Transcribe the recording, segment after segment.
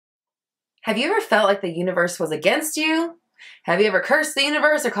Have you ever felt like the universe was against you? Have you ever cursed the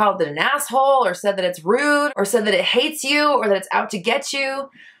universe or called it an asshole or said that it's rude or said that it hates you or that it's out to get you?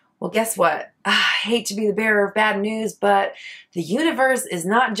 Well, guess what? I hate to be the bearer of bad news, but the universe is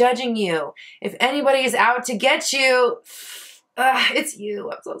not judging you. If anybody is out to get you, it's you.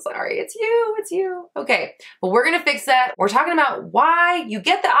 I'm so sorry. It's you. It's you. Okay, well, we're going to fix that. We're talking about why you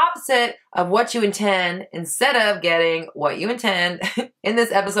get the opposite of what you intend instead of getting what you intend in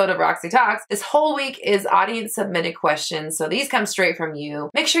this episode of Roxy Talks. This whole week is audience submitted questions, so these come straight from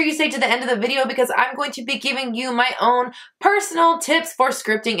you. Make sure you stay to the end of the video because I'm going to be giving you my own personal tips for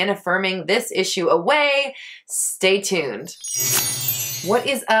scripting and affirming this issue away. Stay tuned. What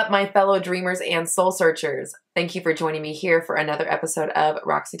is up, my fellow dreamers and soul searchers? Thank you for joining me here for another episode of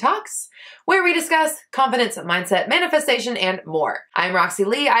Roxy Talks, where we discuss confidence, mindset, manifestation, and more. I'm Roxy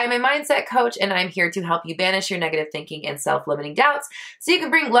Lee. I am a mindset coach, and I'm here to help you banish your negative thinking and self-limiting doubts so you can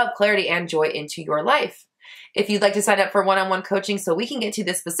bring love, clarity, and joy into your life. If you'd like to sign up for one-on-one coaching so we can get to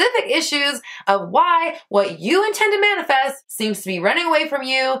the specific issues of why what you intend to manifest seems to be running away from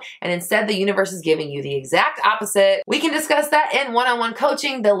you and instead the universe is giving you the exact opposite, we can discuss that in one-on-one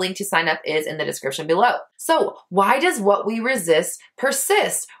coaching. The link to sign up is in the description below. So why does what we resist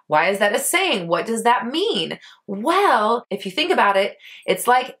persist? Why is that a saying? What does that mean? Well, if you think about it, it's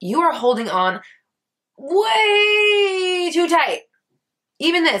like you are holding on way too tight.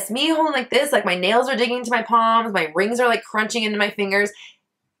 Even this, me holding like this, like my nails are digging into my palms, my rings are like crunching into my fingers.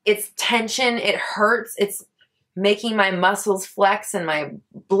 It's tension, it hurts, it's making my muscles flex and my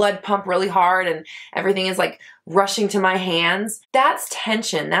blood pump really hard and everything is like rushing to my hands. That's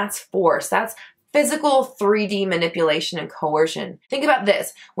tension, that's force, that's physical 3D manipulation and coercion. Think about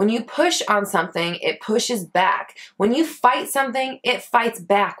this. When you push on something, it pushes back. When you fight something, it fights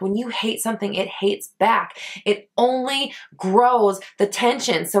back. When you hate something, it hates back. It only grows the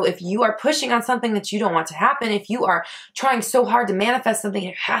tension. So if you are pushing on something that you don't want to happen, if you are trying so hard to manifest something,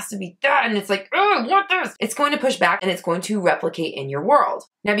 it has to be done. It's like, oh, I want this. It's going to push back and it's going to replicate in your world.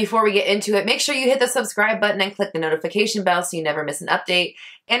 Now, before we get into it, make sure you hit the subscribe button and click the notification bell so you never miss an update.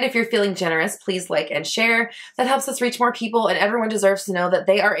 And if you're feeling generous, please like and share. That helps us reach more people, and everyone deserves to know that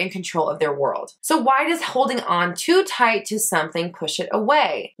they are in control of their world. So why does holding on too tight to something push it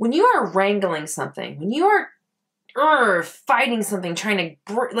away? When you are wrangling something, when you are fighting something, trying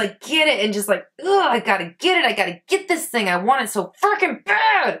to like get it and just like, I gotta get it, I gotta get this thing, I want it so freaking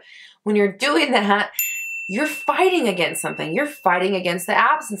bad. When you're doing that, you're fighting against something. You're fighting against the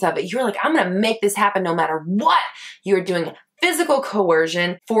absence of it. You're like, I'm gonna make this happen no matter what. You're doing physical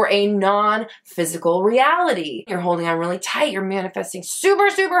coercion for a non-physical reality. You're holding on really tight. You're manifesting super,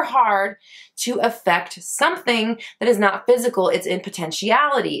 super hard to affect something that is not physical. It's in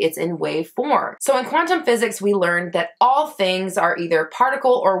potentiality. It's in wave form. So in quantum physics, we learned that all things are either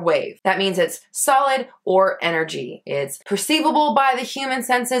particle or wave. That means it's solid or energy. It's perceivable by the human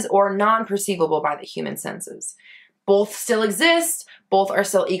senses or non-perceivable by the human senses. Both still exist, both are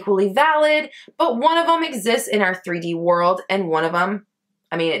still equally valid, but one of them exists in our 3D world and one of them,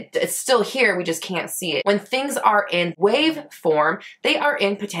 it's still here, we just can't see it. When things are in wave form, they are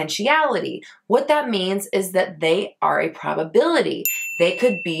in potentiality. What that means is that they are a probability. They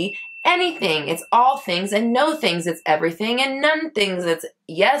could be anything. It's all things and no things. It's everything and none things. It's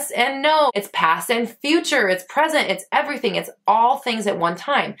yes and no. It's past and future. It's present. It's everything. It's all things at one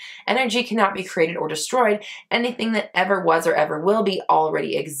time. Energy cannot be created or destroyed. Anything that ever was or ever will be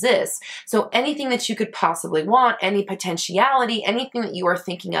already exists. So anything that you could possibly want, any potentiality, anything that you are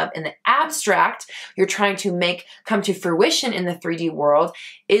thinking of in the abstract, you're trying to make come to fruition in the 3D world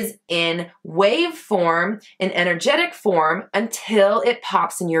is in wave form, in energetic form until it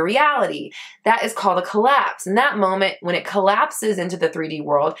pops in your reality. That is called a collapse. In that moment, when it collapses into the 3D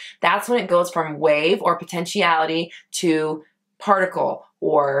world, that's when it goes from wave or potentiality to particle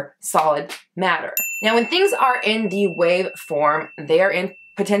or solid matter. Now, when things are in the wave form, they are in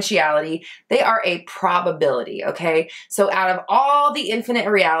potentiality, they are a probability, okay? So out of all the infinite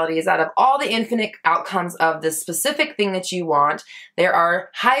realities, out of all the infinite outcomes of the specific thing that you want, there are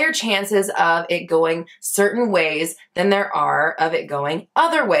higher chances of it going certain ways than there are of it going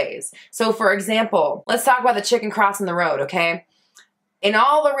other ways. So for example, let's talk about the chicken crossing the road, okay? In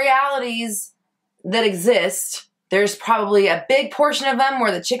all the realities that exist, there's probably a big portion of them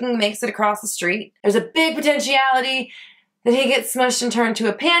where the chicken makes it across the street. There's a big potentiality that he gets smushed and turned to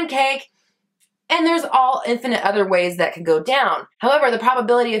a pancake, and there's all infinite other ways that could go down. However, the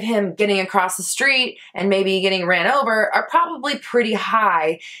probability of him getting across the street and maybe getting ran over are probably pretty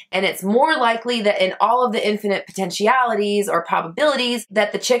high, and it's more likely that in all of the infinite potentialities or probabilities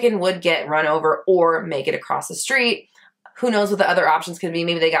that the chicken would get run over or make it across the street. Who knows what the other options could be?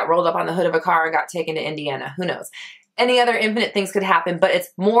 Maybe they got rolled up on the hood of a car and got taken to Indiana. Who knows? Any other infinite things could happen, but it's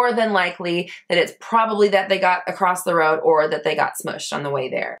more than likely that it's probably that they got across the road or that they got smushed on the way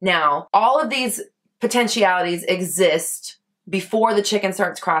there. Now, all of these potentialities exist before the chicken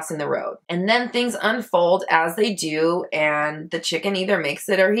starts crossing the road. And then things unfold as they do, and the chicken either makes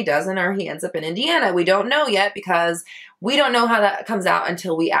it or he doesn't, or he ends up in Indiana. We don't know yet because we don't know how that comes out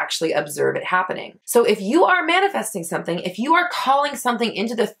until we actually observe it happening. So if you are manifesting something, if you are calling something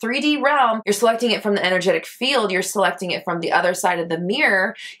into the 3D realm, you're selecting it from the energetic field, you're selecting it from the other side of the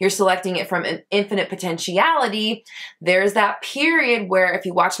mirror, you're selecting it from an infinite potentiality. There's that period where, if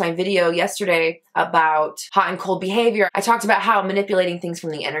you watched my video yesterday about hot and cold behavior, I talked about how manipulating things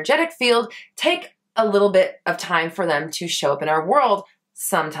from the energetic field take a little bit of time for them to show up in our world.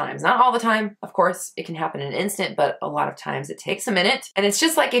 Sometimes, not all the time. Of course, it can happen in an instant, but a lot of times it takes a minute. And it's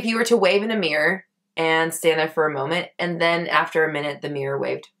just like if you were to wave in a mirror and stand there for a moment, and then after a minute, the mirror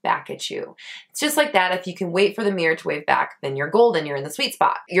waved back at you. It's just like that. If you can wait for the mirror to wave back, then you're golden, you're in the sweet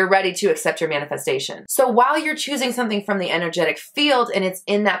spot. You're ready to accept your manifestation. So while you're choosing something from the energetic field and it's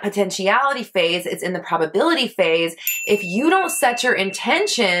in that potentiality phase, it's in the probability phase, if you don't set your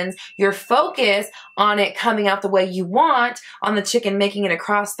intentions, your focus on it coming out the way you want, on the chicken making it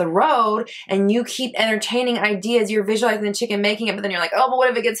across the road, and you keep entertaining ideas, you're visualizing the chicken making it, but then you're like, oh, but what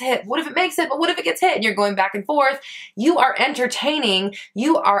if it gets hit? What if it makes it? But what if it gets hit? And you're going back and forth. You are entertaining,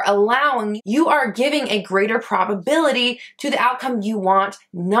 you are allowing, you are giving a greater probability to the outcome you want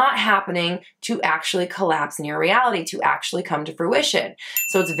not happening to actually collapse in your reality, to actually come to fruition.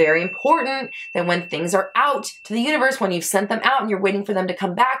 So it's very important that when things are out to the universe, when you've sent them out and you're waiting for them to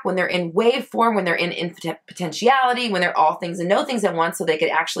come back, when they're in wave form, when they're in infinite potentiality, when they're all things and no things at once, so they could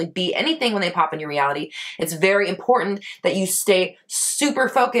actually be anything when they pop in your reality, it's very important that you stay super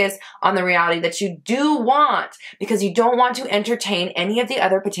focused on the reality that you do want, because you don't want to entertain any of the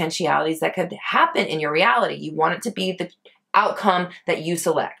other potentialities that could happen in your reality. You want it to be the outcome that you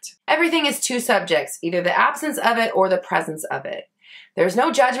select. Everything is two subjects, either the absence of it or the presence of it. There's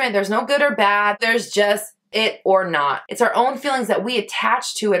no judgment, there's no good or bad, there's just it or not. It's our own feelings that we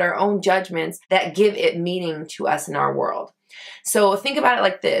attach to it, our own judgments that give it meaning to us in our world. So think about it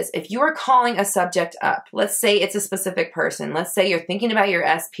like this. If you are calling a subject up, let's say it's a specific person. Let's say you're thinking about your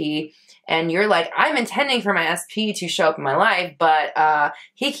SP and you're like, I'm intending for my SP to show up in my life, but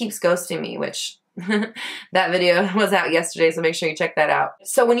he keeps ghosting me, which that video was out yesterday, so make sure you check that out.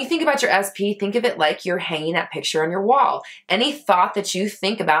 So when you think about your SP, think of it like you're hanging that picture on your wall. Any thought that you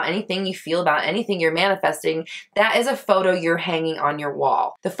think about, anything you feel about, anything you're manifesting, that is a photo you're hanging on your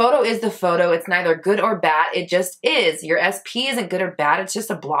wall. The photo is the photo. It's neither good or bad. It just is. Your SP isn't good or bad. It's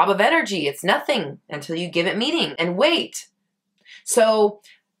just a blob of energy. It's nothing until you give it meaning and wait. So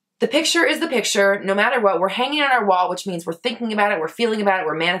the picture is the picture, no matter what. We're hanging on our wall, which means we're thinking about it, we're feeling about it,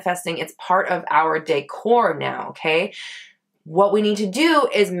 we're manifesting. It's part of our decor now, okay? What we need to do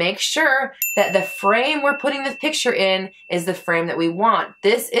is make sure that the frame we're putting this picture in is the frame that we want.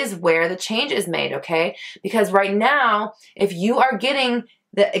 This is where the change is made, okay? Because right now, if you are getting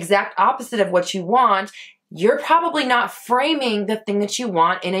the exact opposite of what you want, you're probably not framing the thing that you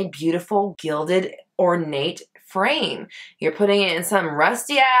want in a beautiful, gilded, ornate frame. You're putting it in some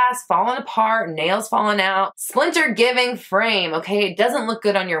rusty ass, falling apart, nails falling out, splinter giving frame, okay? It doesn't look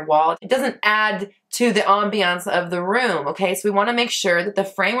good on your wall. It doesn't add to the ambiance of the room, okay? So we want to make sure that the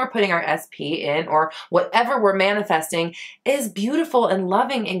frame we're putting our SP in, or whatever we're manifesting, is beautiful and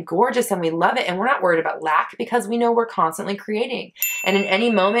loving and gorgeous, and we love it, and we're not worried about lack because we know we're constantly creating. And in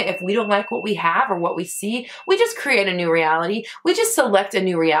any moment, if we don't like what we have or what we see, we just create a new reality. We just select a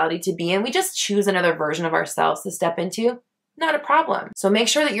new reality to be in. We just choose another version of ourselves to step into. Not a problem. So make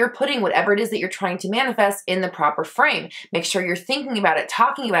sure that you're putting whatever it is that you're trying to manifest in the proper frame. Make sure you're thinking about it,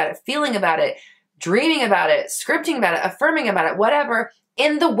 talking about it, feeling about it, dreaming about it, scripting about it, affirming about it, whatever,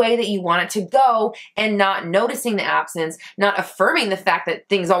 in the way that you want it to go, and not noticing the absence, not affirming the fact that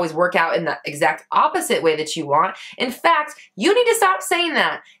things always work out in the exact opposite way that you want. In fact, you need to stop saying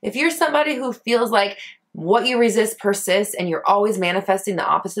that. If you're somebody who feels like what you resist persists and you're always manifesting the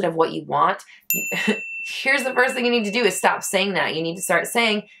opposite of what you want, here's the first thing you need to do is stop saying that. You need to start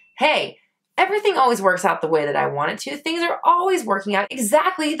saying, hey, everything always works out the way that I want it to. Things are always working out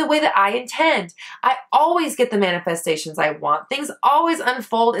exactly the way that I intend. I always get the manifestations I want. Things always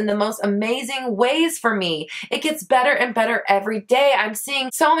unfold in the most amazing ways for me. It gets better and better every day. I'm seeing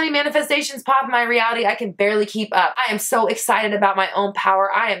so many manifestations pop in my reality, I can barely keep up. I am so excited about my own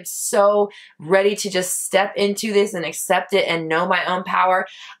power. I am so ready to just step into this and accept it and know my own power.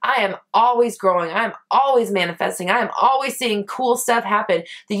 I am always growing. I am always manifesting. I am always seeing cool stuff happen.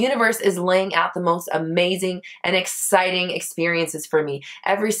 The universe is laying working out the most amazing and exciting experiences for me.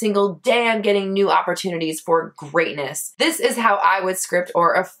 Every single day I'm getting new opportunities for greatness. This is how I would script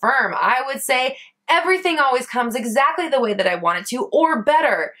or affirm. I would say, everything always comes exactly the way that I want it to, or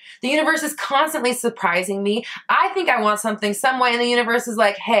better. The universe is constantly surprising me. I think I want something some way, and the universe is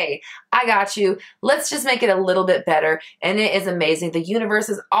like, hey, I got you. Let's just make it a little bit better. And it is amazing. The universe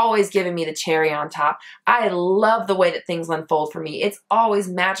is always giving me the cherry on top. I love the way that things unfold for me. It's always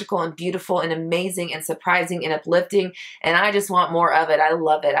magical and beautiful and amazing and surprising and uplifting. And I just want more of it. I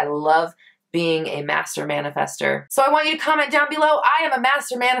love it. I love being a master manifester. So I want you to comment down below, I am a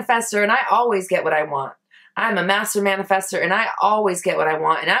master manifester and I always get what I want. I'm a master manifester and I always get what I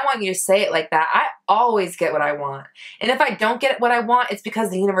want. And I want you to say it like that. I always get what I want. And if I don't get what I want, it's because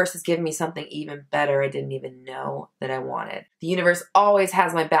the universe is giving me something even better I didn't even know that I wanted. The universe always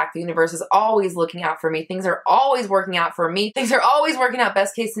has my back. The universe is always looking out for me. Things are always working out for me. Things are always working out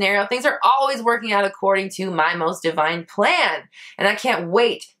best case scenario. Things are always working out according to my most divine plan. And I can't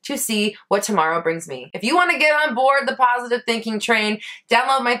wait to see what tomorrow brings me. If you want to get on board the positive thinking train,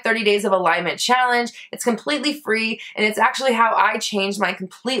 download my 30 Days of Alignment Challenge. It's completely free, and it's actually how I changed my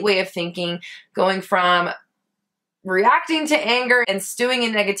complete way of thinking, going from reacting to anger and stewing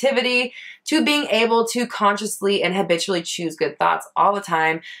in negativity to being able to consciously and habitually choose good thoughts all the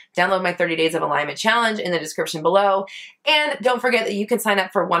time. Download my 30 Days of Alignment Challenge in the description below. And don't forget that you can sign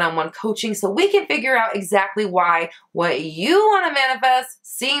up for one-on-one coaching so we can figure out exactly why what you want to manifest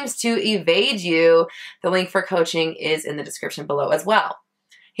seems to evade you. The link for coaching is in the description below as well.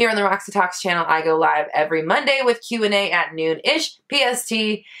 Here on the Roxy Talks channel, I go live every Monday with Q&A at noon-ish PST.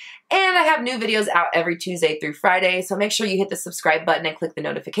 And I have new videos out every Tuesday through Friday, so make sure you hit the subscribe button and click the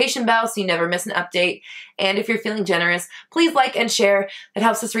notification bell so you never miss an update. And if you're feeling generous, please like and share. It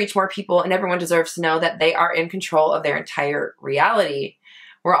helps us reach more people, and everyone deserves to know that they are in control of their entire reality.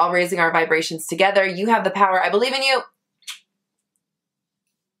 We're all raising our vibrations together. You have the power. I believe in you.